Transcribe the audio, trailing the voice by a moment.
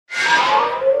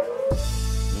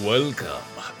Welcome,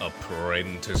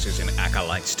 apprentices and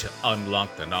acolytes, to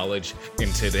Unlock the Knowledge.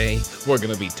 And today, we're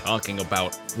going to be talking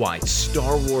about why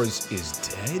Star Wars is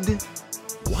dead?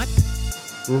 What?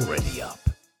 Ready up.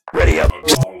 Ready up,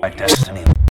 my destiny.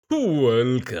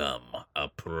 Welcome,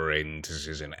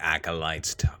 apprentices and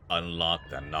acolytes, to Unlock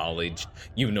the Knowledge.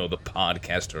 You know, the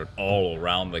podcast heard all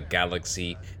around the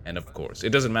galaxy. And of course, it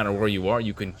doesn't matter where you are,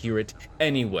 you can hear it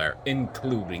anywhere,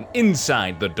 including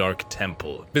inside the Dark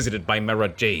Temple, visited by Mara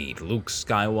Jade, Luke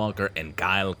Skywalker, and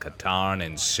Kyle Katarn,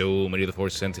 and so many of the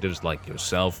Force sensitives like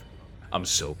yourself. I'm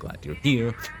so glad you're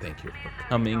here. Thank you for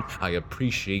coming. I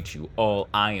appreciate you all.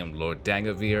 I am Lord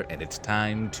Dagavir, and it's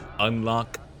time to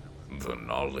unlock the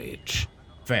knowledge.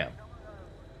 Fam,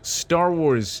 Star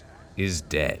Wars is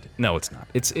dead. No, it's not.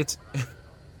 It's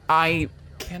I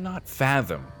cannot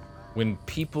fathom when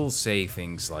people say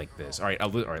things like this. All right,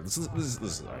 this is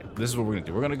what we're gonna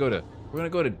do. We're gonna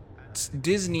go to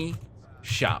Disney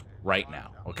Shop right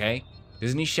now. Okay,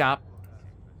 Disney Shop,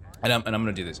 and I'm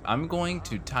gonna do this. I'm going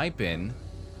to type in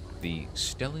the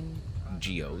Stellan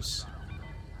Geos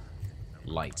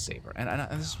lightsaber, and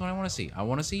this is what I want to see. I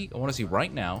want to see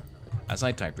right now, as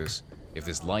I type this, if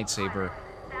this lightsaber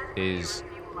is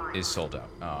sold out.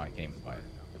 Oh, I can't even buy it.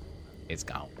 It's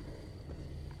gone.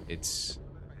 It's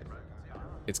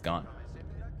gone.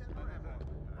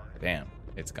 Damn,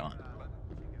 it's gone.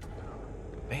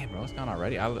 Damn, bro, it's gone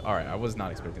already. All right, I was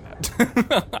not expecting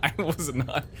that. I was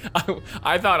not.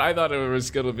 I thought it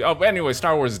was gonna be. Oh, but anyway,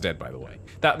 Star Wars is dead. By the way,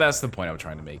 that's the point I'm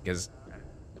trying to make. Because,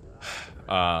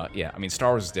 yeah, I mean, Star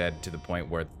Wars is dead to the point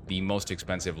where the most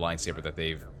expensive lightsaber that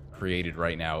they've created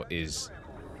right now is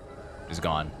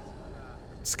gone,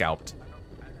 scalped.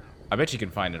 I bet you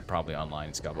can find it probably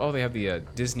online. Scalped. Oh, they have the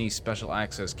Disney Special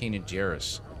Access Kanan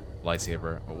Jarrus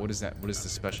lightsaber. What is that? What does the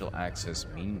Special Access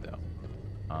mean though?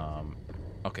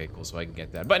 Okay, cool. So I can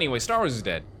get that. But anyway, Star Wars is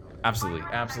dead. Absolutely,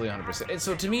 100%. And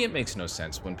so to me, it makes no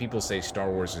sense when people say Star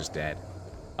Wars is dead,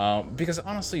 because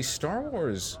honestly, Star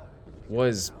Wars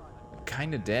was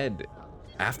kind of dead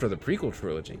after the prequel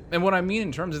trilogy. And what I mean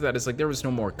in terms of that is, like, there was no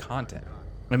more content.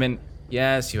 I mean,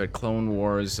 yes, you had Clone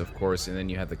Wars, of course, and then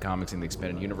you had the comics in the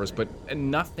expanded universe, but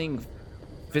nothing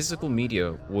physical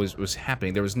media was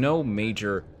happening. There was no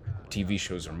major TV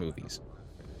shows or movies.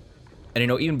 And, you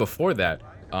know, even before that,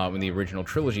 in the original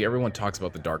trilogy, everyone talks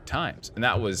about the dark times. And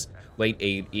that was late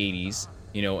 80s,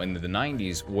 you know, and the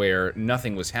 90s, where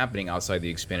nothing was happening outside the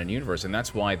expanded universe. And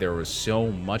that's why there was so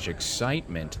much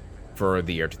excitement for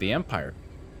the Heir to the Empire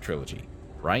trilogy,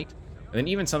 right? And then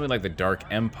even something like the Dark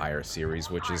Empire series,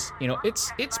 which is, you know,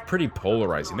 it's pretty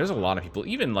polarizing. There's a lot of people,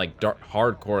 even like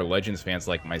hardcore Legends fans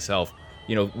like myself,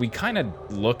 you know, we kind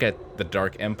of look at the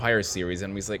Dark Empire series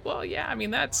and we're like, well, yeah, I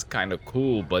mean, that's kind of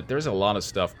cool, but there's a lot of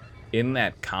stuff in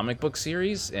that comic book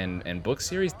series and book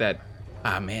series that,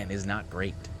 man, is not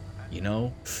great, you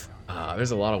know?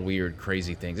 There's a lot of weird,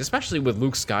 crazy things, especially with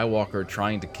Luke Skywalker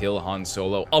trying to kill Han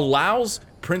Solo, allows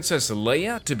Princess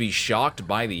Leia to be shocked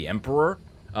by the Emperor,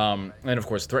 and of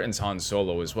course threatens Han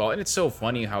Solo as well. And it's so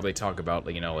funny how they talk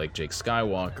about, you know, like Jake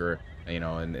Skywalker, you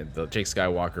know, and Jake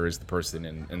Skywalker is the person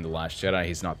in The Last Jedi.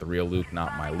 He's not the real Luke,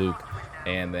 not my Luke.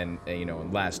 And then, you know,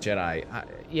 in Last Jedi,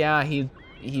 yeah,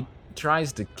 he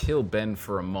tries to kill Ben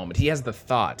for a moment. He has the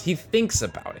thought. He thinks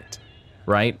about it,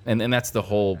 right? And that's the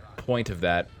whole point of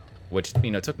that, which,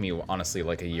 you know, took me honestly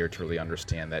like a year to really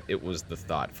understand that it was the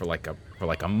thought. For like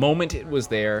a moment it was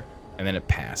there, and then it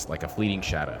passed like a fleeting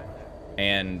shadow.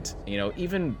 And, you know,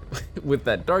 even with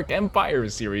that Dark Empire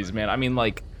series, man, I mean,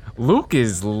 like, Luke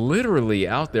is literally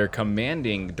out there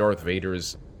commanding Darth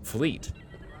Vader's fleet.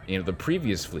 You know, the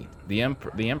previous fleet, the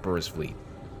Emperor's fleet.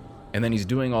 And then he's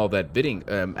doing all that bidding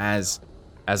as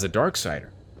a Darksider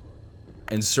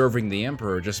and serving the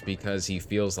Emperor just because he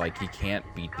feels like he can't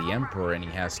beat the Emperor and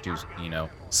he has to, you know,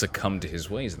 succumb to his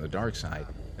ways in the dark side,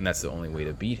 and that's the only way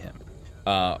to beat him.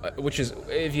 Which is,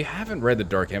 if you haven't read the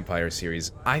Dark Empire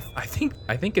series, I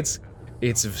think it's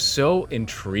so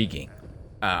intriguing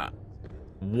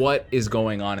what is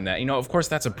going on in that. You know, of course,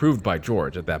 that's approved by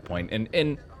George at that point,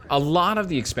 and a lot of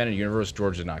the expanded universe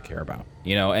George did not care about,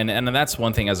 you know, and that's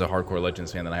one thing as a hardcore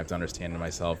Legends fan that I have to understand to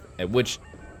myself, which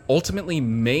ultimately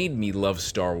made me love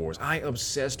Star Wars. I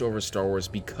obsessed over Star Wars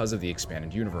because of the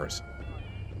expanded universe.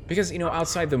 Because, you know,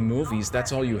 outside the movies,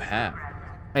 that's all you have.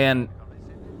 And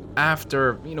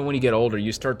after, you know, when you get older,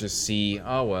 you start to see,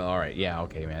 oh, well, all right, yeah,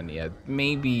 okay, man, yeah,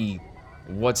 maybe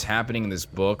what's happening in this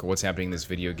book or what's happening in this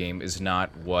video game is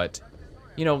not what,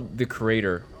 you know, the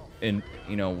creator, and,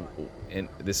 you know, and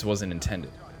this wasn't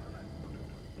intended.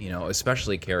 You know,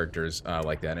 especially characters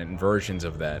like that and versions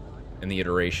of that in the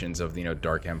iterations of,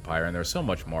 Dark Empire, and there's so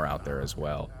much more out there as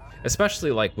well.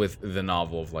 Especially like with the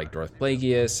novel of like Darth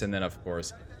Plagueis, and then of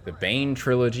course the Bane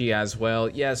trilogy as well.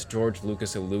 Yes, George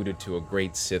Lucas alluded to a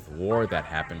great Sith war that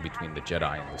happened between the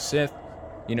Jedi and the Sith,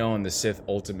 and the Sith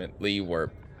ultimately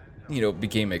were,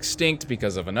 became extinct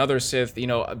because of another Sith.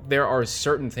 There are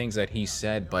certain things that he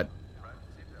said, but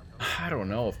I don't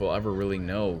know if we'll ever really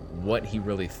know what he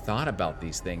really thought about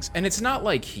these things. And it's not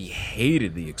like he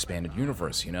hated the expanded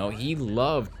universe, he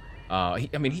loved,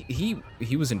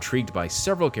 he was intrigued by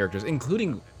several characters,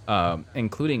 including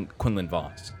Quinlan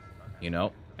Vos,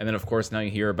 And then, of course, now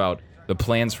you hear about the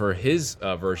plans for his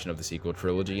version of the sequel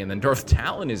trilogy, and then Darth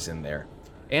Talon is in there,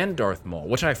 and Darth Maul,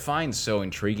 which I find so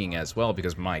intriguing as well,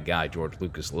 because my guy, George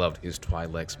Lucas, loved his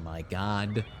Twi'leks. My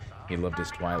God, he loved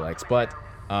his Twi'leks. But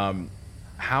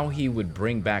how he would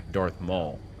bring back Darth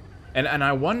Maul. And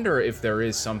I wonder if there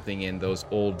is something in those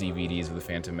old DVDs of The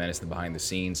Phantom Menace, the behind the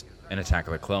scenes, and Attack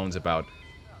of the Clones about,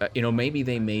 maybe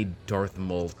they made Darth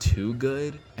Maul too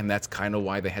good, and that's kind of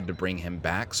why they had to bring him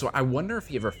back. So I wonder if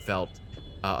he ever felt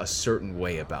a certain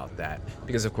way about that.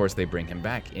 Because, of course, they bring him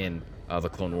back in the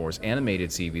Clone Wars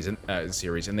animated series,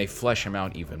 and they flesh him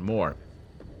out even more.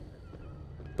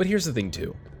 But here's the thing,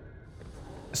 too.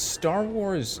 Star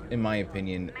Wars, in my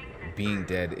opinion, being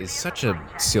dead is such a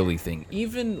silly thing,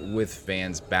 even with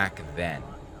fans back then,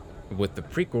 with the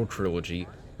prequel trilogy,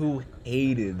 who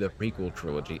hated the prequel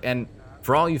trilogy. And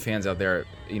for all you fans out there,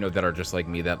 that are just like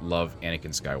me, that love Anakin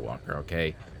Skywalker,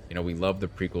 okay? We love the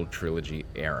prequel trilogy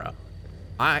era.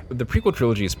 The prequel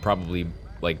trilogy is probably,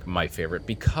 like, my favorite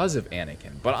because of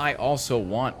Anakin, but I also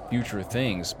want future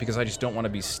things because I just don't want to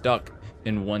be stuck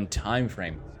in one time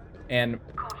frame. And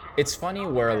it's funny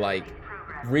where, like,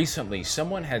 recently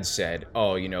someone had said,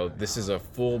 oh, this is a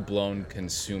full-blown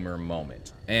consumer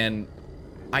moment. And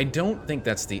I don't think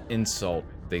that's the insult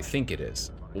they think it is.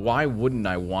 Why wouldn't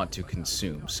I want to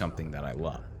consume something that I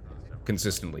love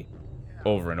consistently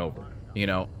over and over?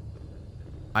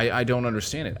 I don't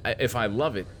understand it. If I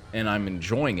love it and I'm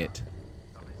enjoying it,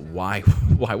 why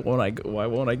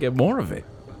won't I get more of it?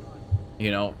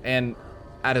 And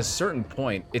at a certain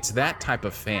point, it's that type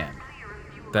of fan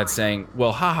that's saying,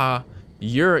 well, haha,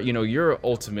 you're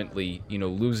ultimately,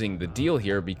 losing the deal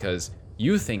here because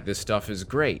you think this stuff is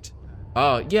great.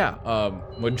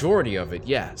 Majority of it,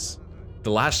 yes.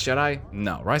 The Last Jedi?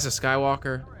 No. Rise of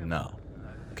Skywalker? No.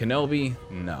 Kenobi?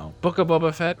 No. Book of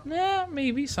Boba Fett?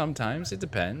 Maybe sometimes. It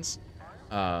depends.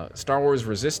 Star Wars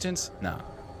Resistance? No.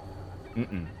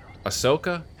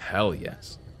 Ahsoka? Hell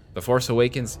yes. The Force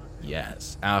Awakens?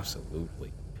 Yes,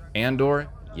 absolutely. Andor?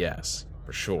 Yes,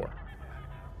 for sure.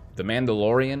 The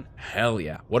Mandalorian? Hell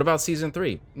yeah. What about Season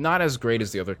 3? Not as great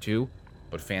as the other two,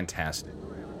 but fantastic.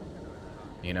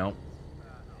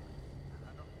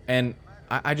 And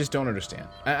I just don't understand.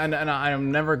 And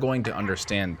I'm never going to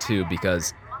understand, too,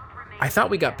 because I thought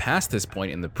we got past this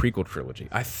point in the prequel trilogy.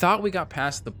 I thought we got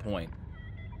past the point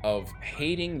of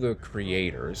hating the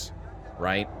creators,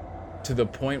 right? To the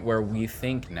point where we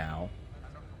think now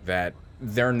that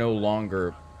it's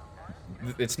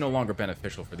no longer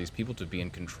beneficial for these people to be in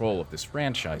control of this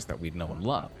franchise that we know and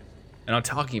love. And I'm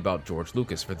talking about George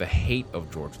Lucas, for the hate of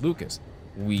George Lucas.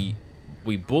 We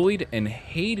bullied and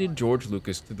hated George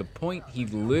Lucas to the point he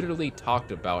literally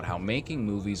talked about how making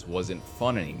movies wasn't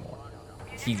fun anymore.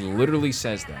 He literally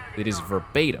says that. It is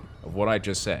verbatim of what I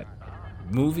just said.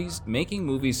 Making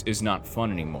movies is not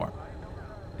fun anymore.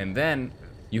 And then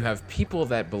you have people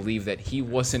that believe that he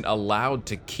wasn't allowed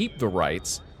to keep the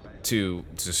rights to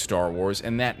Star Wars,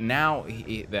 and that now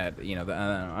I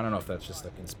don't know if that's just a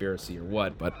conspiracy or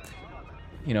what, but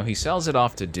he sells it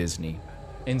off to Disney.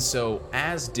 And so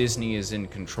as Disney is in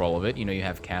control of it, you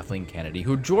have Kathleen Kennedy,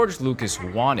 who George Lucas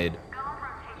wanted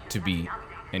to be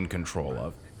in control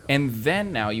of. And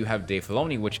then now you have Dave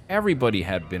Filoni, which everybody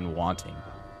had been wanting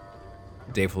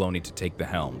Dave Filoni to take the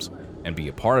helms and be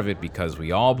a part of it, because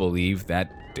we all believe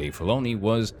that Dave Filoni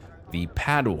was the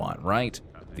Padawan, right?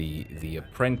 The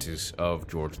apprentice of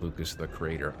George Lucas, the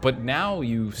creator. But now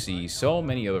you see so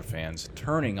many other fans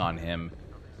turning on him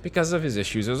because of his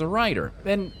issues as a writer.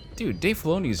 And dude, Dave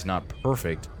Filoni is not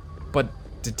perfect, but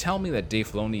to tell me that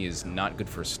Dave Filoni is not good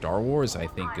for Star Wars, I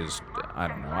think is, I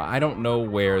don't know. I don't know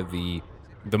where the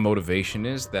motivation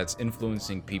is that's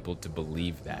influencing people to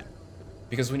believe that.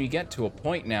 Because when you get to a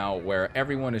point now where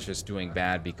everyone is just doing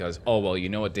bad because, oh, well,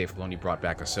 what, Dave Filoni brought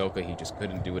back Ahsoka, he just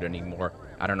couldn't do it anymore.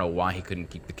 I don't know why he couldn't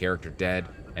keep the character dead.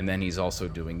 And then he's also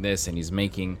doing this, and he's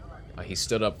making, he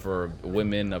stood up for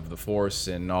women of the Force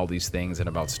and all these things, and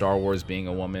about Star Wars being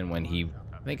a woman when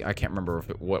I can't remember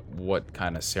what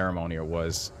kind of ceremony it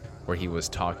was where he was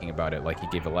talking about it, like he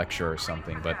gave a lecture or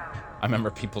something, but I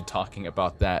remember people talking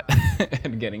about that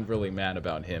and getting really mad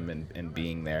about him and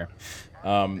being there.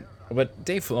 But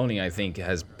Dave Filoni, I think,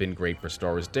 has been great for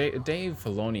Star Wars. Dave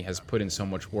Filoni has put in so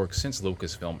much work since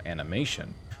Lucasfilm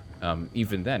Animation,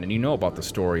 even then. And you know about the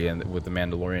story and what The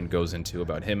Mandalorian goes into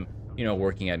about him,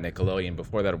 working at Nickelodeon,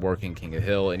 before that working King of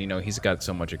Hill. And, he's got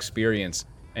so much experience.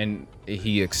 And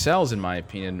he excels, in my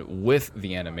opinion, with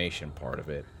the animation part of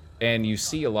it. And you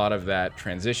see a lot of that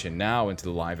transition now into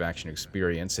the live-action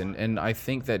experience. And I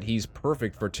think that he's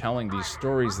perfect for telling these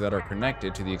stories that are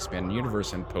connected to the expanded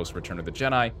universe and post-Return of the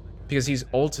Jedi, because he's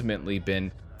ultimately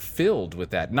been filled with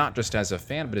that, not just as a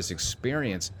fan, but his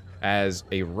experience as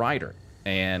a writer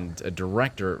and a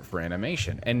director for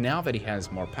animation. And now that he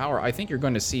has more power, I think you're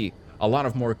going to see a lot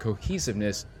of more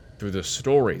cohesiveness through the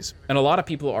stories. And a lot of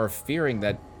people are fearing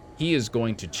that he is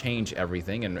going to change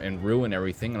everything and ruin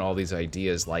everything, and all these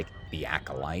ideas like the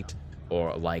Acolyte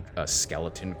or like a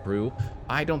Skeleton Crew.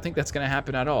 I don't think that's going to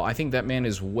happen at all. I think that man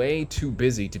is way too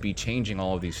busy to be changing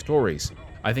all of these stories.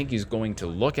 I think he's going to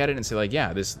look at it and say, like,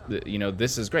 yeah,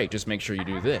 this is great. Just make sure you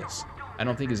do this. I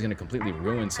don't think he's going to completely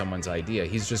ruin someone's idea.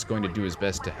 He's just going to do his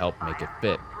best to help make it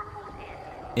fit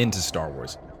into Star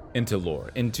Wars, into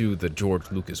lore, into the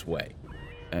George Lucas way.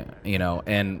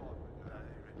 And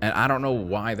I don't know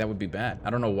why that would be bad. I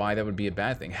don't know why that would be a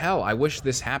bad thing. Hell, I wish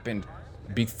this happened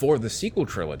before the sequel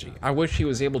trilogy. I wish he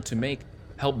was able to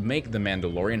help make The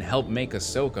Mandalorian, help make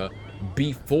Ahsoka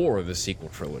before the sequel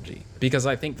trilogy. Because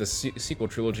I think the sequel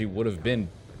trilogy would have been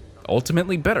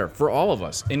ultimately better for all of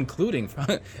us, including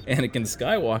Anakin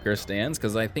Skywalker stans,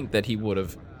 because I think that he would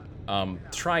have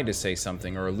tried to say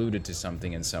something or alluded to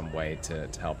something in some way to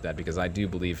help that, because I do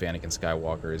believe Anakin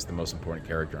Skywalker is the most important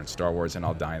character in Star Wars, and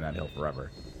I'll die on that hill forever.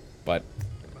 But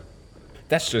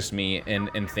that's just me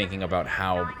in thinking about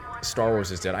how Star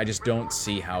Wars is dead. I just don't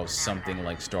see how something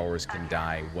like Star Wars can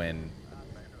die when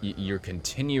you're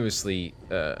continuously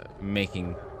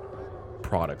making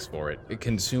products for it.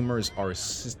 Consumers are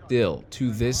still,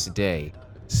 to this day,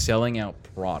 selling out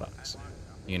products.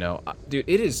 Dude,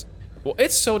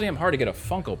 it's so damn hard to get a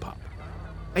Funko Pop.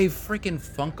 A freaking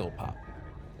Funko Pop.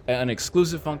 An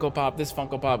exclusive Funko Pop, this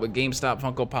Funko Pop, a GameStop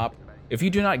Funko Pop. If you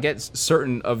do not get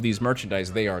certain of these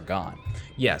merchandise, they are gone.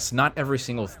 Yes, not every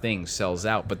single thing sells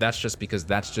out, but that's just because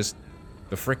that's just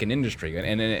the freaking industry.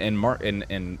 And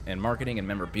marketing and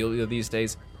memorabilia these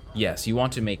days, yes, you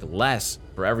want to make less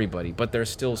for everybody, but there's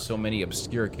still so many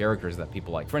obscure characters that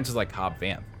people like. For instance, like Cobb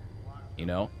Vanth.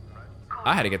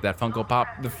 I had to get that Funko Pop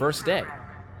the first day,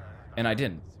 and I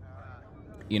didn't.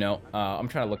 I'm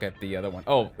trying to look at the other one.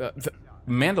 Oh, the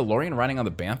Mandalorian riding on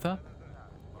the Bantha?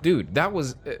 Dude, that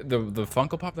was the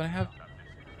Funko Pop that I have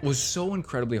was so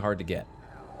incredibly hard to get.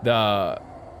 The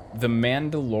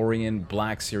Mandalorian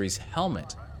Black Series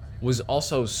helmet was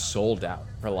also sold out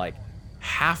for like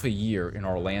half a year in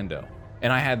Orlando.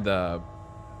 And I had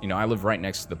I live right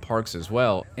next to the parks as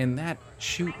well, and that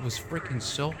shoot was freaking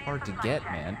so hard to get,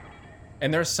 man.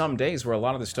 And there's some days where a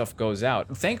lot of the stuff goes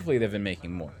out. Thankfully, they've been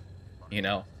making more,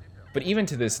 But even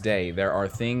to this day, there are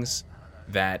things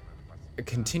that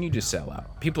continue to sell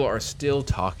out. People are still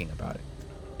talking about it.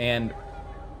 And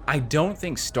I don't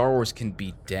think Star Wars can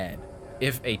be dead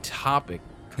if a topic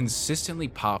consistently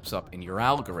pops up in your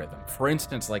algorithm. For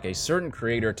instance, like a certain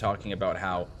creator talking about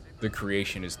how the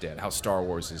creation is dead, how Star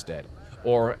Wars is dead,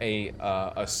 or a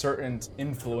certain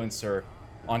influencer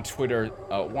on Twitter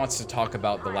wants to talk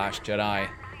about The Last Jedi,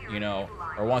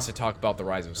 or wants to talk about The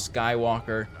Rise of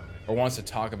Skywalker, or wants to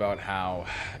talk about how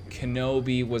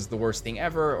Kenobi was the worst thing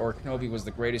ever, or Kenobi was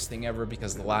the greatest thing ever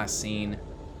because the last scene,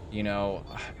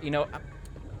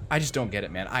 I just don't get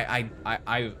it, man.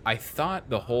 I thought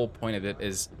the whole point of it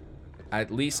is,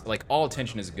 at least, like, all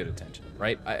attention is good attention,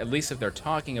 right? At least if they're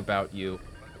talking about you,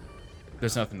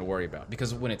 there's nothing to worry about.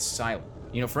 Because when it's silent,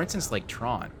 for instance, like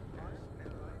Tron,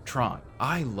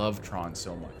 I love Tron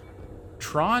so much.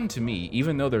 Tron, to me,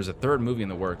 even though there's a third movie in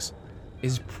the works,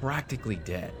 is practically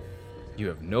dead. You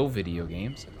have no video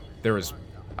games. There is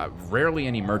rarely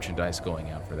any merchandise going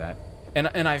out for that. And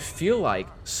I feel like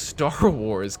Star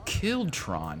Wars killed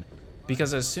Tron,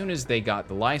 because as soon as they got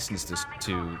the license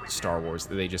to Star Wars,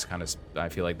 they just I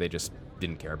feel like they just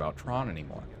didn't care about Tron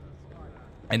anymore.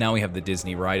 And now we have the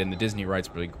Disney ride, and the Disney ride's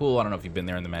pretty cool. I don't know if you've been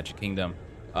there in the Magic Kingdom,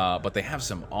 but they have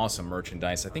some awesome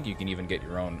merchandise. I think you can even get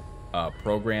your own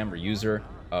program or user,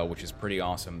 which is pretty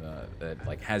awesome. That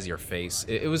like has your face.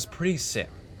 It was pretty sick.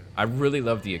 I really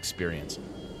love the experience.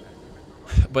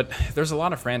 But there's a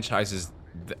lot of franchises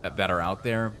that are out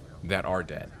there that are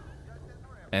dead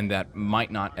and that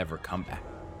might not ever come back.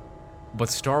 But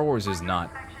Star Wars is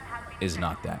not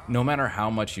that. No matter how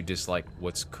much you dislike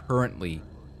what's currently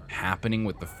happening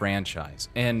with the franchise,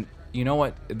 and you know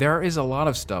what? There is a lot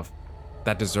of stuff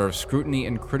that deserves scrutiny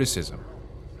and criticism.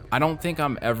 I don't think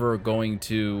I'm ever going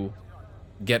to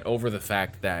get over the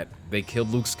fact that they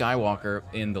killed Luke Skywalker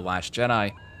in The Last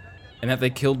Jedi and that they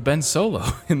killed Ben Solo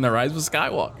in The Rise of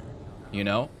Skywalker, you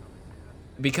know?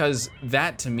 Because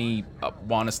that, to me,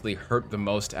 honestly hurt the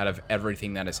most out of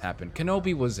everything that has happened.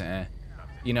 Kenobi was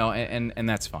you know, and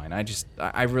that's fine.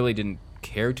 I really didn't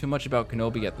care too much about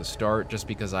Kenobi at the start just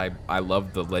because I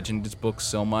loved the Legends book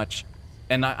so much.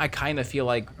 And I kind of feel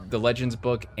like the Legends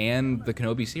book and the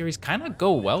Kenobi series kind of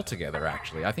go well together,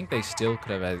 actually. I think they still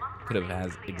could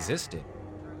have existed.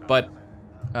 But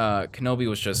Kenobi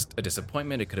was just a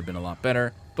disappointment. It could have been a lot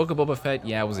better. Book of Boba Fett,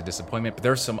 yeah, it was a disappointment, but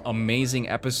there's some amazing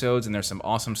episodes and there's some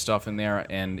awesome stuff in there.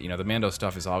 And, you know, the Mando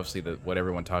stuff is obviously what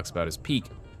everyone talks about as peak.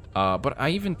 But I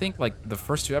even think, like, the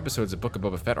first 2 episodes of Book of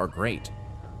Boba Fett are great.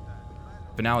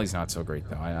 Finale's not so great,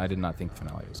 though. I did not think the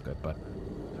finale was good, but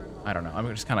I don't know. I'm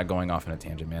just kind of going off in a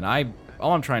tangent, man.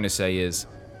 All I'm trying to say is,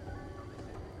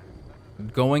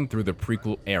 going through the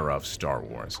prequel era of Star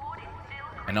Wars,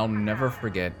 and I'll never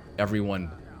forget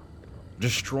everyone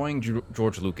destroying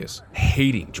George Lucas,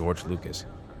 hating George Lucas,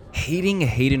 hating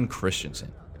Hayden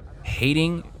Christensen,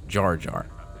 hating Jar Jar,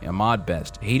 Ahmad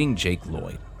Best, hating Jake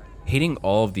Lloyd, hating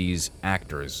all of these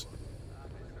actors,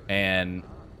 and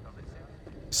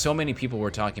so many people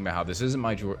were talking about how this isn't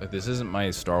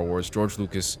my Star Wars. George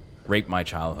Lucas raped my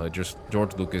childhood. Just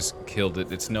George Lucas killed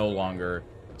it. It's no longer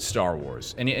Star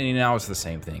Wars. And now it's the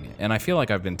same thing. And I feel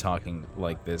like I've been talking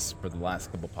like this for the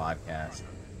last couple podcasts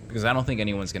because I don't think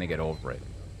anyone's gonna get over it.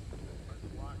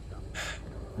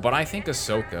 But I think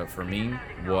Ahsoka, for me,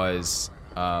 was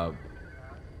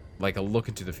like a look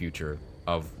into the future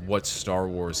of what Star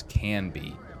Wars can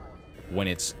be when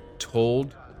it's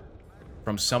told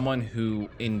from someone who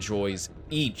enjoys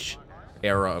each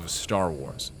era of Star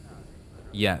Wars.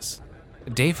 Yes,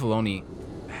 Dave Filoni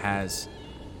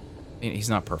he's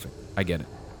not perfect. I get it.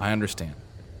 I understand.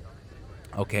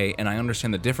 Okay, and I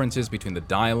understand the differences between the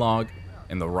dialogue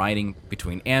and the writing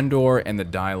between Andor and the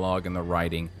dialogue and the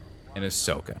writing in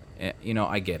Ahsoka. You know,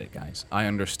 I get it, guys. I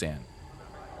understand.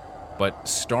 But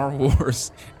Star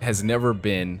Wars has never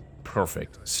been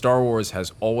perfect. Star Wars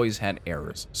has always had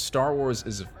errors. Star Wars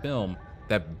is a film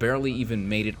that barely even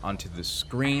made it onto the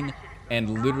screen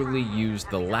and literally used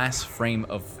the last frame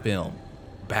of film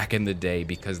back in the day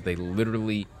because they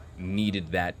literally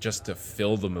needed that just to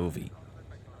fill the movie.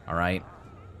 All right?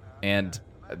 And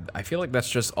I feel like that's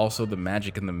just also the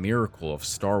magic and the miracle of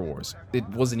Star Wars. It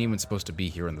wasn't even supposed to be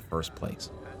here in the first place.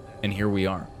 And here we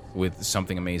are with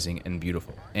something amazing and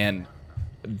beautiful. And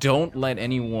don't let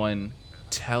anyone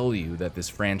tell you that this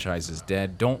franchise is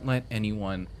dead. Don't let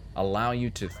anyone allow you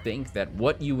to think that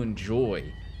what you enjoy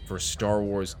for Star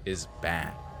Wars is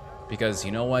bad. Because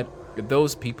you know what?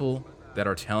 Those people that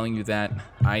are telling you that,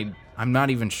 I'm not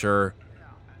even sure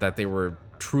that they were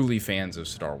truly fans of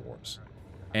Star Wars.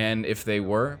 And if they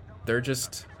were, they're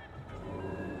just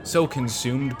so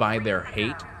consumed by their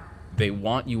hate, they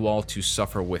want you all to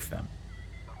suffer with them.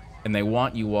 And they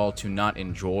want you all to not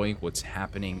enjoy what's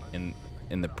happening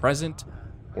in the present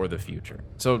or the future.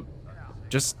 So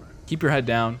just keep your head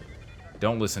down.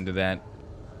 Don't listen to that.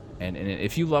 And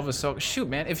if you love Ahsoka, shoot,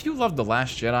 man, if you love The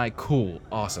Last Jedi, cool,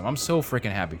 awesome. I'm so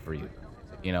freaking happy for you.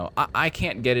 You know, I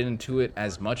can't get into it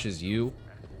as much as you,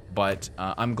 but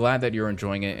I'm glad that you're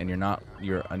enjoying it and you're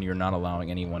not allowing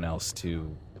anyone else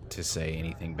to say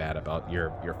anything bad about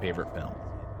your favorite film.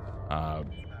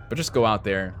 But just go out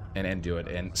there and do it.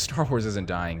 And Star Wars isn't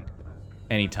dying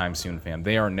anytime soon, fam.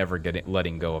 They are never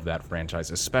letting go of that franchise,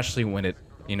 especially when it,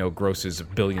 you know, grosses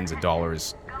billions of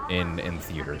dollars in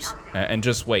theaters. And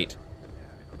just wait.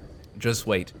 Just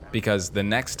wait, because the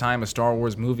next time a Star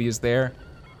Wars movie is there,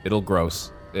 it'll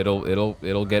gross.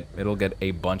 It'll get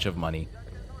a bunch of money.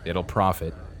 It'll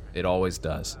profit. It always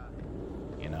does.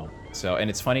 You know. So, and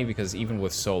it's funny because even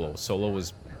with Solo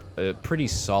was a pretty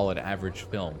solid average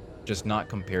film, just not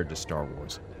compared to Star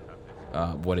Wars,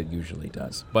 what it usually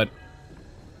does. But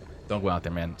don't go out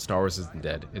there, man. Star Wars isn't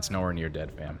dead. It's nowhere near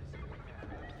dead, fam.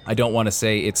 I don't want to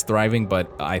say it's thriving,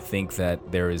 but I think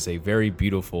that there is a very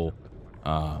beautiful,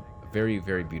 very,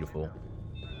 very beautiful,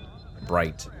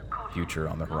 bright future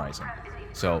on the horizon.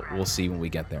 So we'll see when we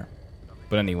get there.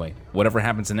 But anyway, whatever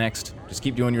happens next, just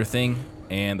keep doing your thing,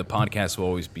 and the podcast will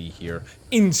always be here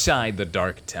inside the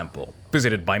Dark Temple,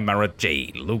 visited by Mara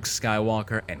Jade, Luke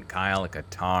Skywalker, and Kyle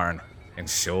Katarn, and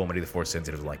so many of the Force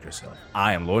sensitives like yourself.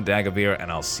 I am Lord Dagobir,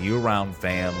 and I'll see you around,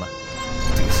 fam.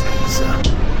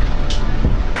 Deuces.